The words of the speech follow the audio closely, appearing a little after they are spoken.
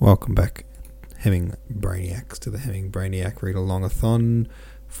Welcome back, Hemming Brainiacs, to the Hemming Brainiac read-along-a-thon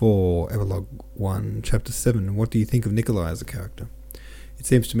for Epilogue 1, Chapter 7. What do you think of Nikolai as a character? It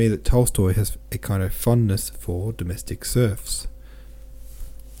seems to me that Tolstoy has a kind of fondness for domestic serfs.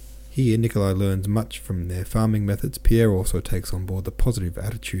 Here, Nikolai learns much from their farming methods. Pierre also takes on board the positive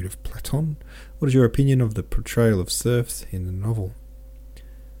attitude of Platon. What is your opinion of the portrayal of serfs in the novel?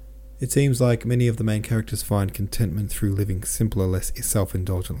 It seems like many of the main characters find contentment through living simpler, less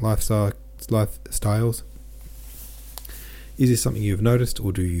self-indulgent lifestyles. Is this something you have noticed,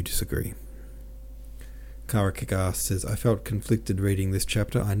 or do you disagree? Kara Kickass says, I felt conflicted reading this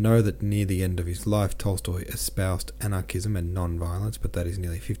chapter. I know that near the end of his life, Tolstoy espoused anarchism and non-violence, but that is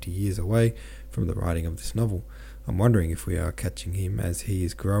nearly 50 years away from the writing of this novel. I'm wondering if we are catching him as he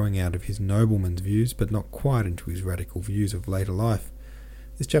is growing out of his nobleman's views, but not quite into his radical views of later life.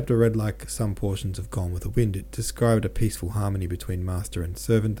 This chapter read like some portions of Gone with the Wind. It described a peaceful harmony between master and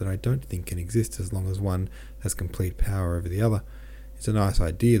servant that I don't think can exist as long as one has complete power over the other. It's a nice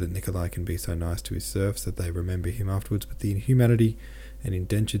idea that Nikolai can be so nice to his serfs that they remember him afterwards, but the inhumanity and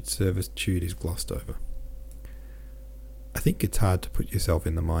indentured servitude is glossed over. I think it's hard to put yourself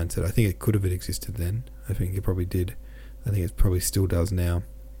in the mindset. I think it could have existed then. I think it probably did. I think it probably still does now,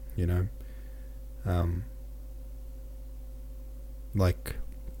 you know. Like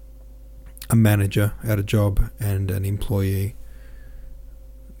a manager at a job and an employee,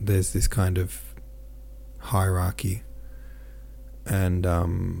 there's this kind of hierarchy, and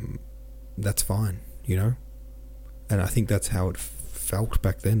that's fine, you know. And I think that's how it felt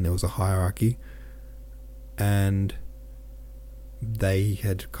back then. There was a hierarchy, and they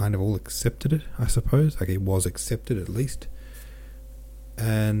had kind of all accepted it, I suppose. Like, it was accepted at least.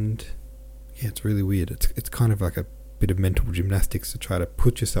 And yeah, it's really weird. It's kind of like a bit of mental gymnastics to try to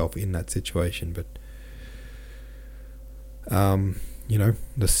put yourself in that situation, but you know,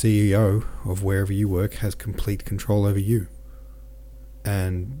 the CEO of wherever you work has complete control over you,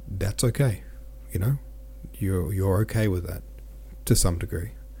 and that's okay. You know, you're okay with that to some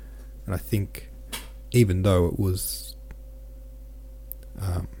degree. And I think even though it was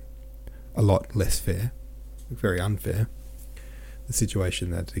a lot less fair, very unfair, the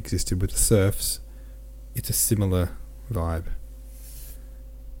situation that existed with the serfs, it's a similar vibe.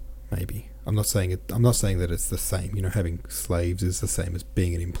 Maybe. I'm not saying that it's the same. You know, having slaves is the same as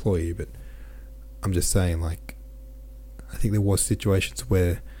being an employee, but I'm just saying, like, I think there was situations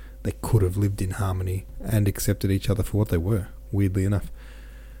where they could have lived in harmony and accepted each other for what they were, weirdly enough.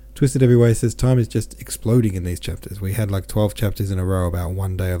 Twisted Everyway says, time is just exploding in these chapters. We had like 12 chapters in a row about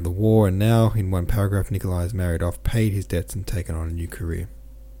one day of the war, and now, in one paragraph, Nikolai is married off, paid his debts, and taken on a new career.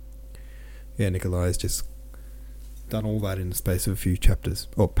 Yeah, Nikolai is just done all that in the space of a few chapters,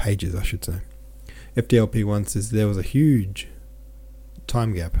 or pages I should say. FDLP1 says there was a huge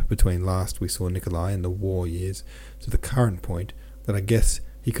time gap between last we saw Nikolai in the war years to the current point that I guess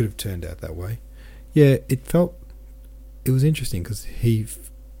he could have turned out that way. Yeah, it was interesting because he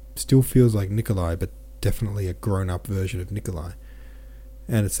still feels like Nikolai, but definitely a grown-up version of Nikolai.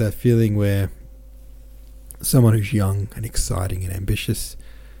 And it's that feeling where someone who's young and exciting and ambitious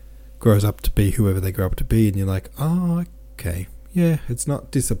grows up to be whoever they grow up to be, and you're like, oh, okay, yeah, it's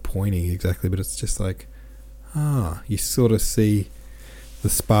not disappointing exactly, but it's just like, you sort of see the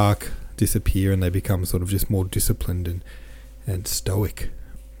spark disappear and they become sort of just more disciplined and stoic.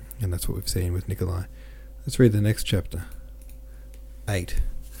 And that's what we've seen with Nikolai. Let's read the next chapter. 8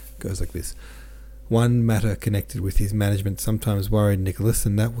 goes like this. One matter connected with his management sometimes worried Nicholas,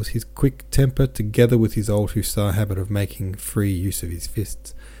 and that was his quick temper together with his old hussar habit of making free use of his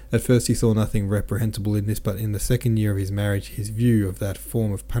fists. At first he saw nothing reprehensible in this, but in the second year of his marriage his view of that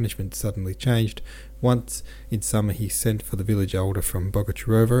form of punishment suddenly changed. Once in summer he sent for the village elder from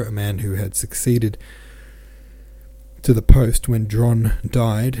Bogucharovo, a man who had succeeded to the post when Dron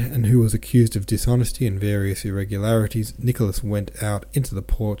died, and who was accused of dishonesty and various irregularities. Nicholas went out into the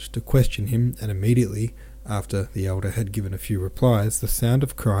porch to question him, and immediately after the elder had given a few replies, the sound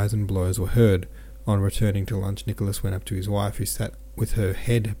of cries and blows were heard. On returning to lunch, Nicholas went up to his wife, who sat with her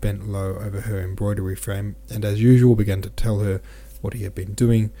head bent low over her embroidery frame, and as usual began to tell her what he had been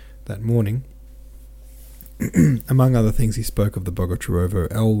doing that morning. Among other things, he spoke of the Bogucharovo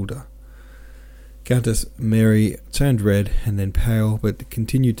elder. Countess Mary turned red and then pale, but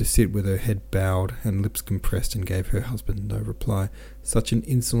continued to sit with her head bowed and lips compressed, and gave her husband no reply. Such an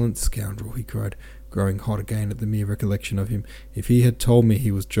insolent scoundrel, he cried, growing hot again at the mere recollection of him. If he had told me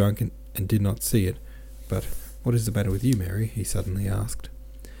he was drunk and did not see it. But what is the matter with you, Mary? He suddenly asked.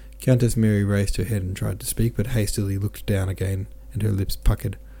 Countess Mary raised her head and tried to speak, but hastily looked down again, and her lips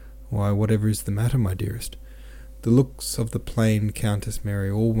puckered. Why, whatever is the matter, my dearest? The looks of the plain Countess Mary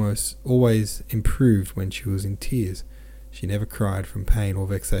always improved when she was in tears. She never cried from pain or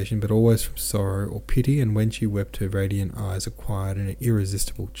vexation, but always from sorrow or pity, and when she wept her radiant eyes acquired an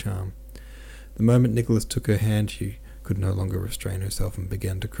irresistible charm. The moment Nicholas took her hand, she could no longer restrain herself and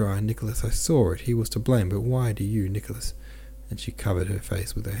began to cry. "Nicholas, I saw it. He was to blame, but why do you, Nicholas?" And she covered her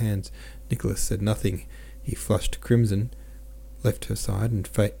face with her hands. Nicholas said nothing. He flushed crimson, left her side,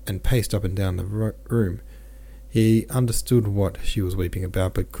 and paced up and down the room. He understood what she was weeping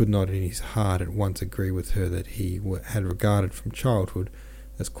about, but could not in his heart at once agree with her that he had regarded from childhood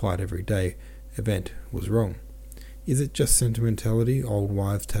as quite everyday event was wrong. "Is it just sentimentality, old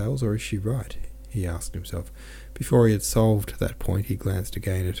wives' tales, or is she right?" he asked himself. Before he had solved that point, he glanced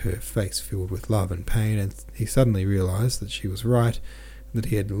again at her face filled with love and pain, and he suddenly realized that she was right, and that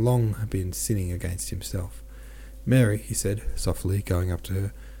he had long been sinning against himself. "Mary," he said, softly, going up to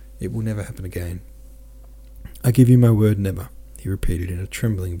her, "it will never happen again." "I give you my word, never," he repeated in a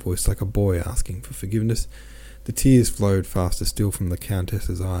trembling voice like a boy asking for forgiveness. The tears flowed faster still from the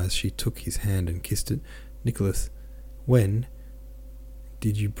Countess's eyes. She took his hand and kissed it. "Nicholas, when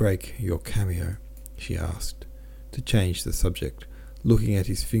did you break your cameo?" she asked, to change the subject, looking at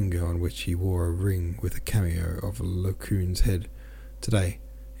his finger on which he wore a ring with a cameo of a Laocoon's head. "Today.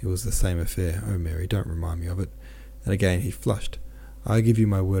 It was the same affair. Oh, Mary, don't remind me of it." And again he flushed. "I give you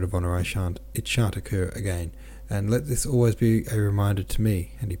my word of honour, it shan't occur again. And let this always be a reminder to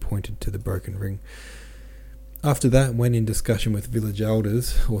me," and he pointed to the broken ring. After that, when in discussion with village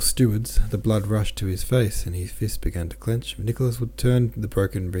elders or stewards, the blood rushed to his face and his fist began to clench, Nicholas would turn the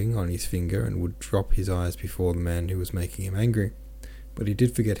broken ring on his finger and would drop his eyes before the man who was making him angry. But he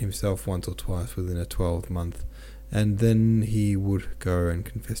did forget himself once or twice within a 12-month, and then he would go and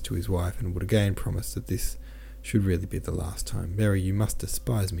confess to his wife and would again promise that this should really be the last time. "Mary, you must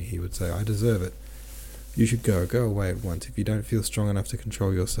despise me," he would say. "I deserve it." "You should go away at once if you don't feel strong enough to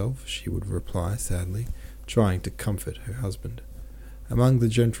control yourself," she would reply sadly, trying to comfort her husband. Among the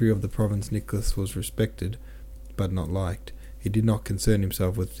gentry of the province, Nicholas was respected, but not liked. He did not concern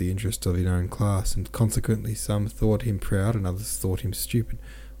himself with the interests of his own class, and consequently some thought him proud and others thought him stupid.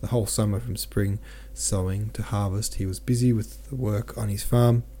 The whole summer, from spring sowing to harvest, he was busy with the work on his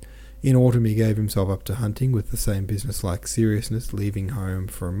farm. In autumn he gave himself up to hunting with the same business-like seriousness, leaving home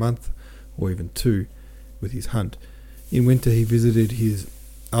for a month, or even 2, with his hunt. In winter he visited his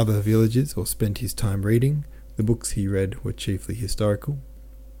other villages or spent his time reading. The books he read were chiefly historical,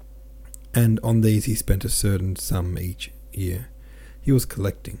 and on these he spent a certain sum each year. He was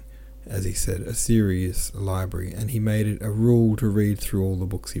collecting, as he said, a serious library, and he made it a rule to read through all the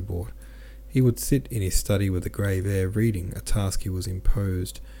books he bought. He would sit in his study with a grave air reading, a task he was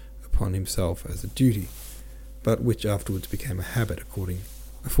imposed upon himself as a duty, but which afterwards became a habit,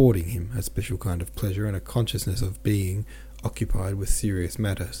 affording him a special kind of pleasure and a consciousness of being occupied with serious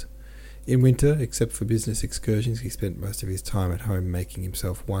matters. In winter, except for business excursions, he spent most of his time at home making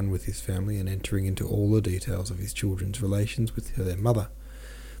himself one with his family and entering into all the details of his children's relations with their mother.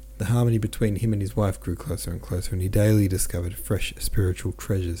 The harmony between him and his wife grew closer and closer, and he daily discovered fresh spiritual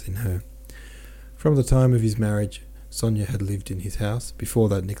treasures in her. From the time of his marriage, Sonia had lived in his house. Before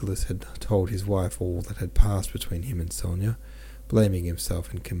that, Nicholas had told his wife all that had passed between him and Sonia, blaming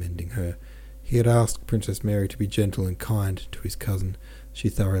himself and commending her. He had asked Princess Mary to be gentle and kind to his cousin. She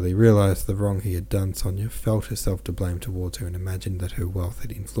thoroughly realized the wrong he had done. Sonia felt herself to blame towards her and imagined that her wealth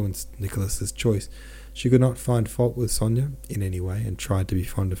had influenced Nicholas's choice. She could not find fault with Sonia in any way and tried to be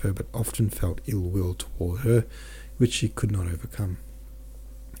fond of her, but often felt ill will toward her, which she could not overcome.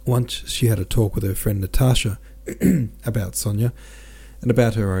 Once she had a talk with her friend Natasha about Sonia and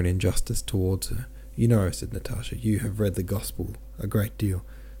about her own injustice towards her. "You know," said Natasha, "you have read the Gospel a great deal.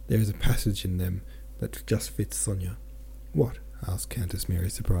 There is a passage in them that just fits Sonia." "What?" asked Countess Mary,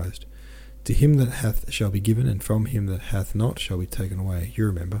 surprised. "To him that hath shall be given, and from him that hath not shall be taken away. You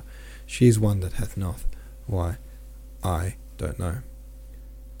remember, she is one that hath not." "Why, I don't know.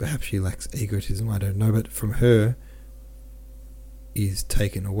 Perhaps she lacks egotism, I don't know, but from her is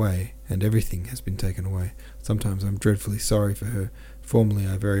taken away, and everything has been taken away. Sometimes I'm dreadfully sorry for her. Formerly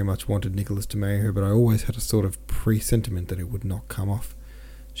I very much wanted Nicholas to marry her, but I always had a sort of presentiment that it would not come off.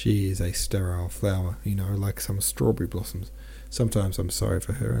 She is a sterile flower, like some strawberry blossoms. Sometimes I'm sorry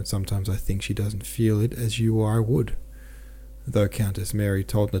for her, and sometimes I think she doesn't feel it as you or I would." Though Countess Mary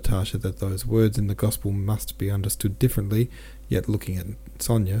told Natasha that those words in the Gospel must be understood differently, yet looking at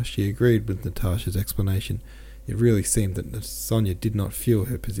Sonia, she agreed with Natasha's explanation. It really seemed that Sonia did not feel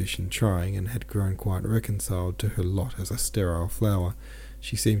her position trying, and had grown quite reconciled to her lot as a sterile flower.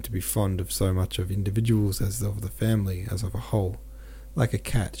 She seemed to be fond of so much of individuals as of the family as of a whole. Like a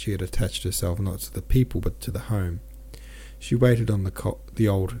cat, she had attached herself not to the people but to the home. She waited on the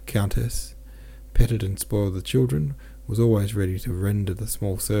old countess, petted and spoiled the children, was always ready to render the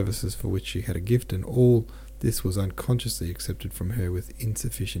small services for which she had a gift, and all this was unconsciously accepted from her with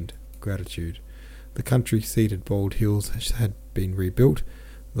insufficient gratitude. The country seat at Bald Hills had been rebuilt,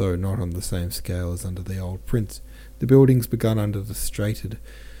 though not on the same scale as under the old prince. The buildings begun under the straightened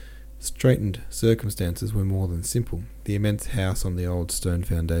circumstances were more than simple. The immense house on the old stone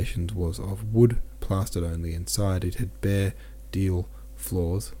foundations was of wood, plastered only inside. It had bare deal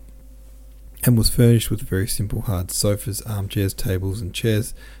floors, and was furnished with very simple hard sofas, armchairs, tables, and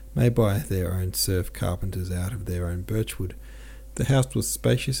chairs made by their own serf carpenters out of their own birchwood. The house was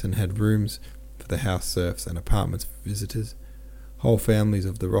spacious and had rooms for the house serfs and apartments for visitors. Whole families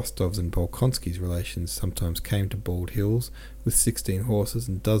of the Rostovs and Bolkonskis' relations sometimes came to Bald Hills with 16 horses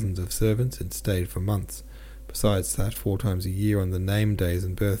and dozens of servants, and stayed for months. Besides that, 4 times a year on the name days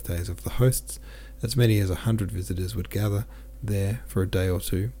and birthdays of the hosts, as many as 100 visitors would gather there for a day or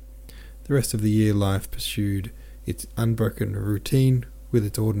two. The rest of the year life pursued its unbroken routine with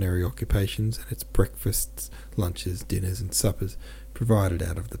its ordinary occupations and its breakfasts, lunches, dinners and suppers provided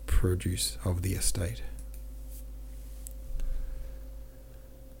out of the produce of the estate.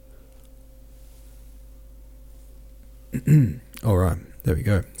 Alright, there we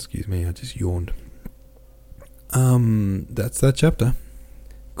go. Excuse me, I just yawned. That's that chapter.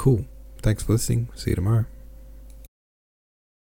 Cool. Thanks for listening. See you tomorrow.